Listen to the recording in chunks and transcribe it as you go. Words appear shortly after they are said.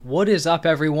What is up,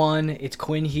 everyone? It's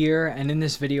Quinn here, and in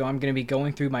this video I'm going to be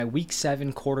going through my Week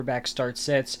 7 quarterback start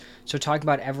sits. So talking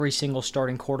about every single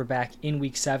starting quarterback in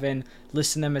Week 7,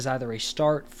 listing them as either a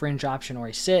start, fringe option, or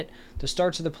a sit. The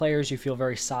starts are the players you feel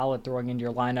very solid throwing into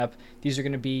your lineup. These are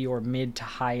going to be your mid to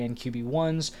high-end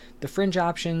QB1s. The fringe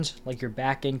options, like your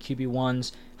back-end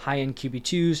QB1s, high-end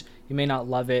QB2s, you may not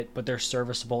love it, but they're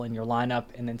serviceable in your lineup.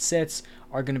 And then sits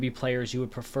are going to be players you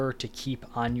would prefer to keep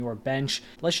on your bench.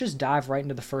 Let's just dive right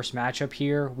into the first matchup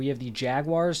here. We have the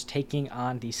Jaguars taking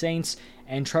on the Saints,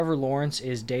 and Trevor Lawrence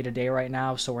is day-to-day right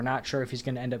now, so we're not sure if he's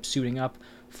going to end up suiting up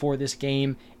for this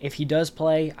game. If he does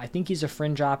play, I think he's a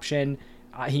fringe option.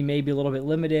 He may be a little bit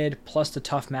limited, plus the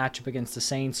tough matchup against the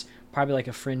Saints, probably like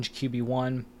a fringe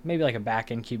QB1, maybe like a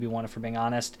back-end QB1 if we're being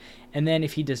honest. And then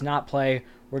if he does not play,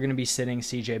 we're going to be sitting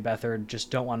CJ Beathard, just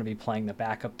don't want to be playing the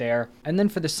backup there. And then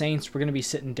for the Saints, we're going to be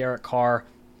sitting Derek Carr,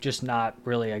 just not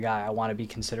really a guy I want to be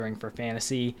considering for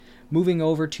fantasy. Moving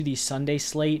over to the Sunday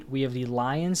slate, we have the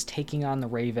Lions taking on the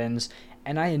Ravens,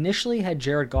 and I initially had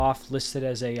Jared Goff listed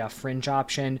as a fringe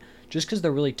option just because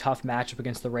they're really tough matchup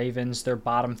against the Ravens. They're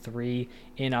bottom 3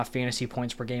 in fantasy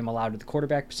points per game allowed to the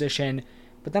quarterback position.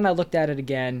 But then I looked at it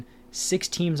again, 6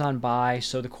 teams on bye,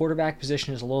 so the quarterback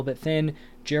position is a little bit thin.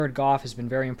 Jared Goff has been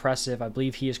very impressive. I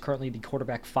believe he is currently the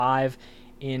quarterback 5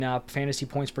 in fantasy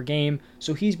points per game,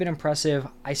 so he's been impressive.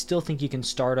 I still think you can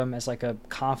start him as like a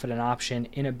confident option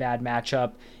in a bad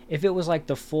matchup. If it was like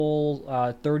the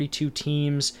full 32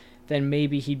 teams, then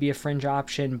maybe he'd be a fringe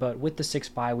option, but with the 6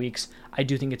 bye weeks, I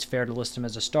do think it's fair to list him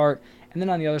as a start. And then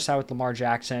on the other side with Lamar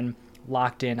Jackson,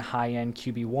 locked in high-end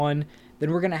QB1.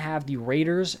 Then we're going to have the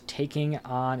Raiders taking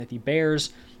on the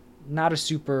Bears. Not a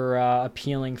super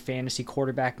appealing fantasy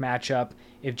quarterback matchup.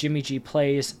 If Jimmy G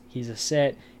plays, he's a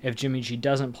sit. If Jimmy G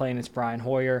doesn't play and it's Brian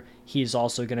Hoyer, he's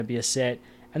also going to be a sit.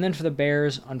 And then for the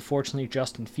Bears, unfortunately,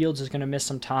 Justin Fields is going to miss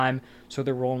some time, so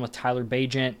they're rolling with Tyler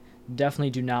Bagent.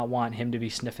 Definitely do not want him to be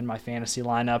sniffing my fantasy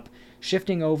lineup.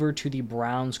 Shifting over to the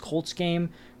Browns-Colts game.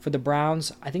 For the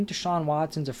Browns, I think Deshaun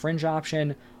Watson's a fringe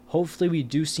option. Hopefully we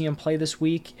do see him play this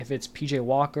week. If it's PJ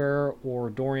Walker or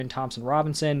Dorian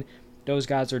Thompson-Robinson, those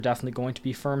guys are definitely going to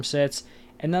be firm sits.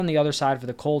 And then on the other side for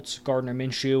the Colts, Gardner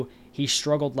Minshew, he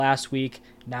struggled last week.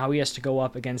 Now he has to go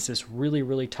up against this really,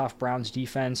 really tough Browns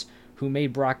defense who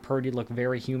made Brock Purdy look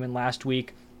very human last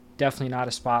week. Definitely not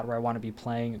a spot where I want to be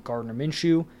playing Gardner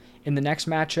Minshew. In the next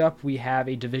matchup, we have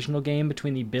a divisional game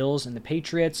between the Bills and the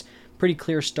Patriots. Pretty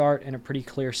clear start and a pretty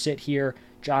clear sit here.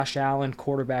 Josh Allen,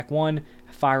 quarterback 1,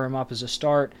 fire him up as a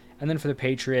start. And then for the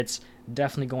Patriots,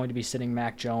 definitely going to be sitting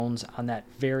Mac Jones on that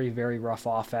very, very rough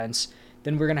offense.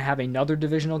 Then we're going to have another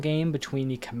divisional game between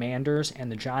the Commanders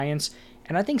and the Giants.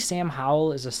 And I think Sam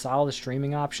Howell is a solid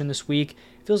streaming option this week.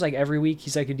 It feels like every week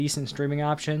he's like a decent streaming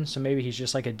option, so maybe he's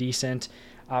just like a decent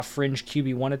fringe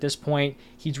QB1 at this point.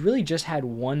 He's really just had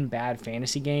one bad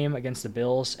fantasy game against the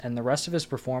Bills, and the rest of his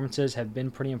performances have been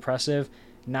pretty impressive.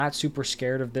 Not super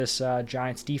scared of this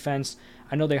Giants defense.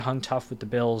 I know they hung tough with the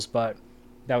Bills, but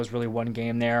that was really one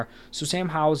game there. So Sam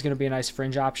Howell is going to be a nice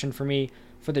fringe option for me.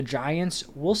 For the Giants,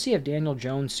 we'll see if Daniel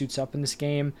Jones suits up in this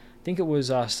game. I think it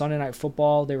was Sunday Night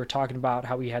Football. They were talking about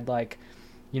how he had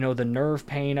the nerve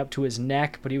pain up to his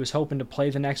neck, but he was hoping to play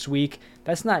the next week.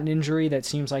 That's not an injury that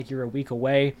seems like you're a week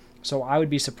away, so I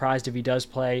would be surprised if he does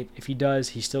play. If he does,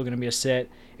 he's still going to be a sit.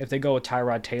 If they go with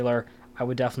Tyrod Taylor, I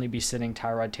would definitely be sitting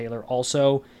Tyrod Taylor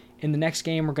also. In the next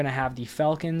game, we're going to have the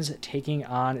Falcons taking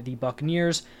on the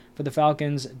Buccaneers. For the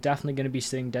Falcons, definitely going to be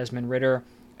sitting Desmond Ridder.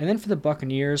 And then for the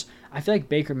Buccaneers, I feel like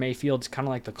Baker Mayfield's kind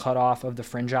of like the cutoff of the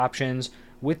fringe options.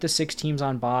 With the 6 teams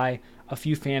on bye, a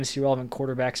few fantasy-relevant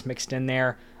quarterbacks mixed in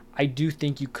there, I do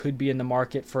think you could be in the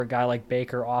market for a guy like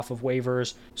Baker off of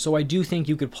waivers. So I do think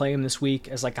you could play him this week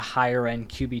as like a higher-end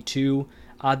QB2.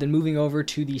 Then moving over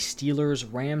to the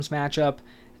Steelers-Rams matchup,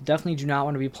 definitely do not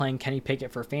want to be playing Kenny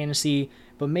Pickett for fantasy,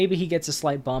 but maybe he gets a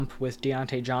slight bump with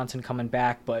Deontay Johnson coming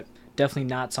back, but definitely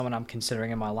not someone I'm considering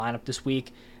in my lineup this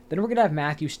week. Then we're going to have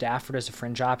Matthew Stafford as a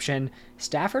fringe option.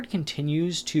 Stafford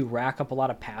continues to rack up a lot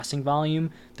of passing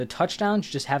volume. The touchdowns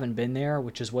just haven't been there,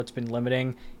 which is what's been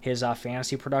limiting his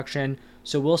fantasy production.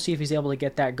 So we'll see if he's able to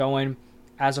get that going.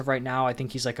 As of right now, I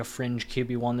think he's like a fringe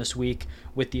QB1 this week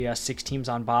with the 6 teams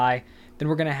on bye. Then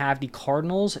we're going to have the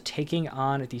Cardinals taking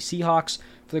on the Seahawks.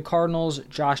 For the Cardinals,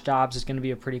 Josh Dobbs is going to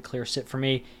be a pretty clear sit for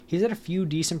me. He's had a few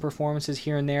decent performances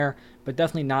here and there, but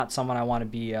definitely not someone I want to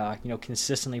be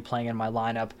consistently playing in my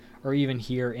lineup or even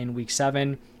here in Week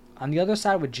 7. On the other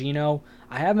side with Geno,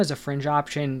 I have him as a fringe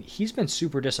option. He's been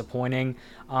super disappointing.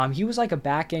 He was like a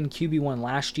back-end QB1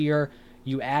 last year.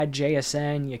 You add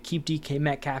JSN, you keep DK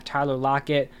Metcalf, Tyler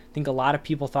Lockett. I think a lot of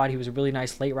people thought he was a really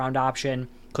nice late-round option.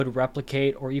 could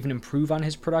replicate or even improve on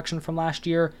his production from last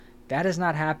year. That has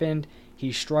not happened.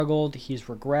 He's struggled, he's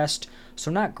regressed, so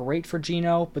not great for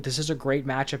Geno, but this is a great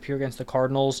matchup here against the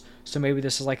Cardinals, so maybe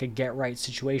this is like a get-right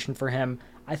situation for him.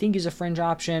 I think he's a fringe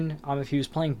option. If he was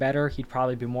playing better, he'd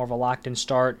probably be more of a locked-in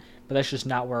start, but that's just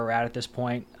not where we're at this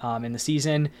point in the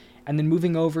season. And then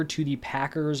moving over to the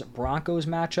Packers-Broncos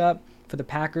matchup. For the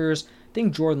Packers, I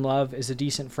think Jordan Love is a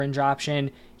decent fringe option.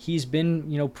 He's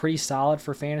been, pretty solid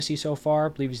for fantasy so far. I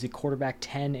believe he's the quarterback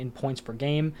 10 in points per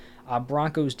game.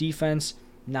 Broncos defense,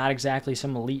 not exactly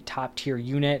some elite top tier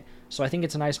unit. So I think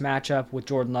it's a nice matchup with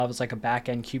Jordan Love as like a back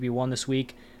end QB1 this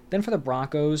week. Then for the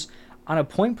Broncos, on a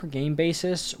point per game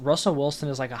basis, Russell Wilson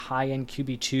is like a high end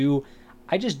QB2.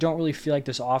 I just don't really feel like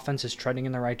this offense is trending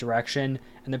in the right direction.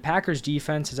 And the Packers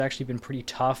defense has actually been pretty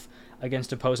tough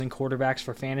against opposing quarterbacks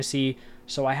for fantasy.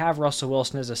 So I have Russell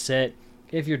Wilson as a sit.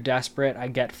 If you're desperate, I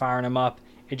get firing him up.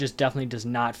 It just definitely does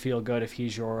not feel good if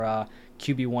he's your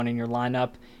QB1 in your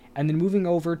lineup. And then moving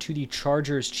over to the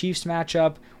Chargers-Chiefs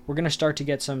matchup, we're going to start to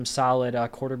get some solid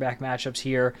quarterback matchups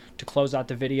here to close out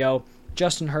the video.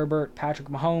 Justin Herbert, Patrick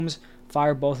Mahomes,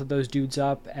 fire both of those dudes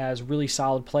up as really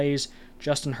solid plays.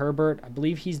 Justin Herbert, I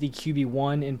believe he's the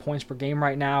QB1 in points per game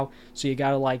right now, so you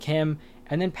got to like him.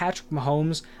 And then Patrick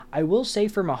Mahomes, I will say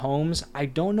for Mahomes, I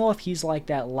don't know if he's like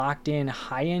that locked-in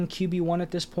high-end QB1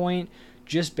 at this point,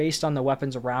 just based on the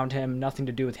weapons around him, nothing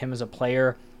to do with him as a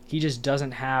player. He just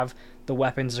doesn't have the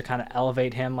weapons to kind of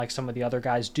elevate him like some of the other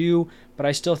guys do, but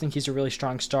I still think he's a really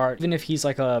strong start. Even if he's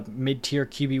like a mid-tier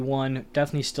QB1,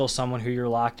 definitely still someone who you're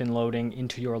locked and loading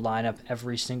into your lineup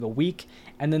every single week.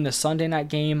 And then the Sunday night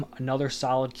game, another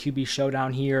solid QB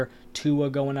showdown here. Tua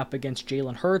going up against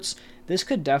Jalen Hurts. This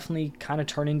could definitely kind of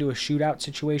turn into a shootout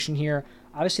situation here.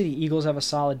 Obviously, the Eagles have a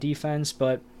solid defense,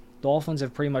 but Dolphins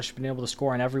have pretty much been able to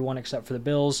score on everyone except for the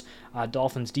Bills.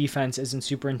 Dolphins defense isn't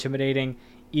super intimidating.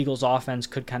 Eagles offense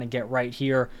could kind of get right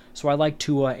here. So I like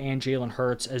Tua and Jalen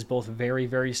Hurts as both very,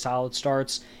 very solid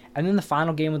starts. And then the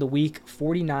final game of the week,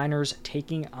 49ers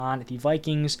taking on the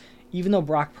Vikings. Even though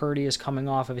Brock Purdy is coming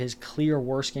off of his clear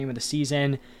worst game of the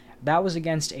season, that was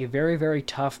against a very, very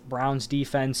tough Browns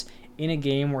defense in a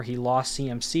game where he lost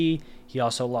CMC. He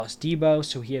also lost Debo,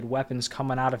 so he had weapons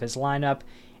coming out of his lineup.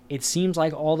 It seems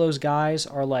like all those guys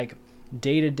are like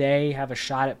day-to-day, have a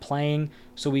shot at playing,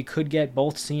 so we could get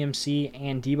both CMC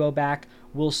and Debo back.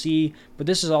 We'll see, but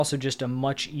this is also just a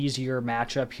much easier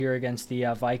matchup here against the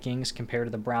Vikings compared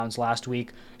to the Browns last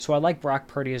week. So I like Brock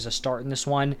Purdy as a start in this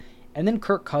one. And then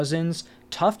Kirk Cousins,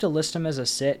 tough to list him as a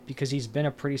sit because he's been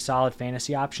a pretty solid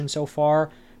fantasy option so far,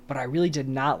 but I really did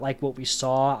not like what we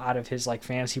saw out of his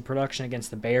fantasy production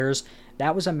against the Bears.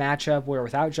 That was a matchup where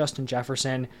without Justin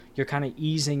Jefferson, you're kind of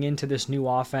easing into this new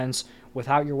offense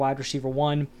without your wide receiver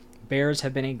one. Bears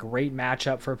have been a great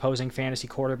matchup for opposing fantasy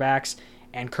quarterbacks,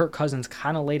 and Kirk Cousins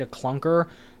kind of laid a clunker.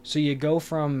 So you go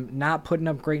from not putting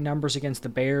up great numbers against the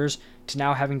Bears to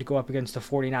now having to go up against the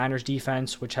 49ers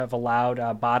defense, which have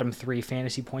allowed bottom 3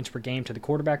 fantasy points per game to the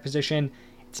quarterback position.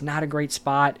 It's not a great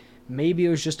spot. Maybe it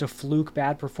was just a fluke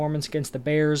bad performance against the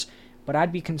Bears, but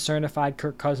I'd be concerned if I had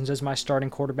Kirk Cousins as my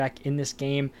starting quarterback in this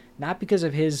game, not because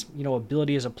of his,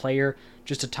 ability as a player,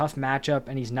 just a tough matchup,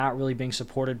 and he's not really being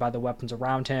supported by the weapons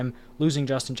around him. Losing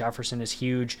Justin Jefferson is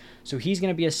huge, so he's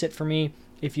going to be a sit for me.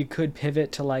 If you could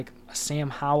pivot to like a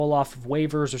Sam Howell off of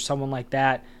waivers or someone like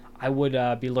that, I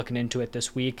would be looking into it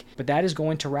this week. But that is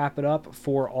going to wrap it up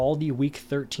for all the Week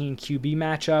 13 QB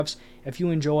matchups. If you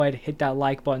enjoyed, hit that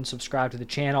like button, subscribe to the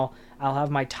channel. I'll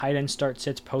have my tight end start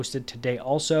sits posted today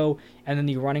also, and then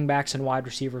the running backs and wide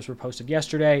receivers were posted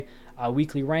yesterday.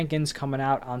 Weekly rankings coming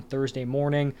out on Thursday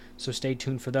morning, so stay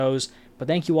tuned for those. But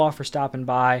thank you all for stopping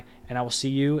by, and I will see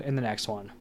you in the next one.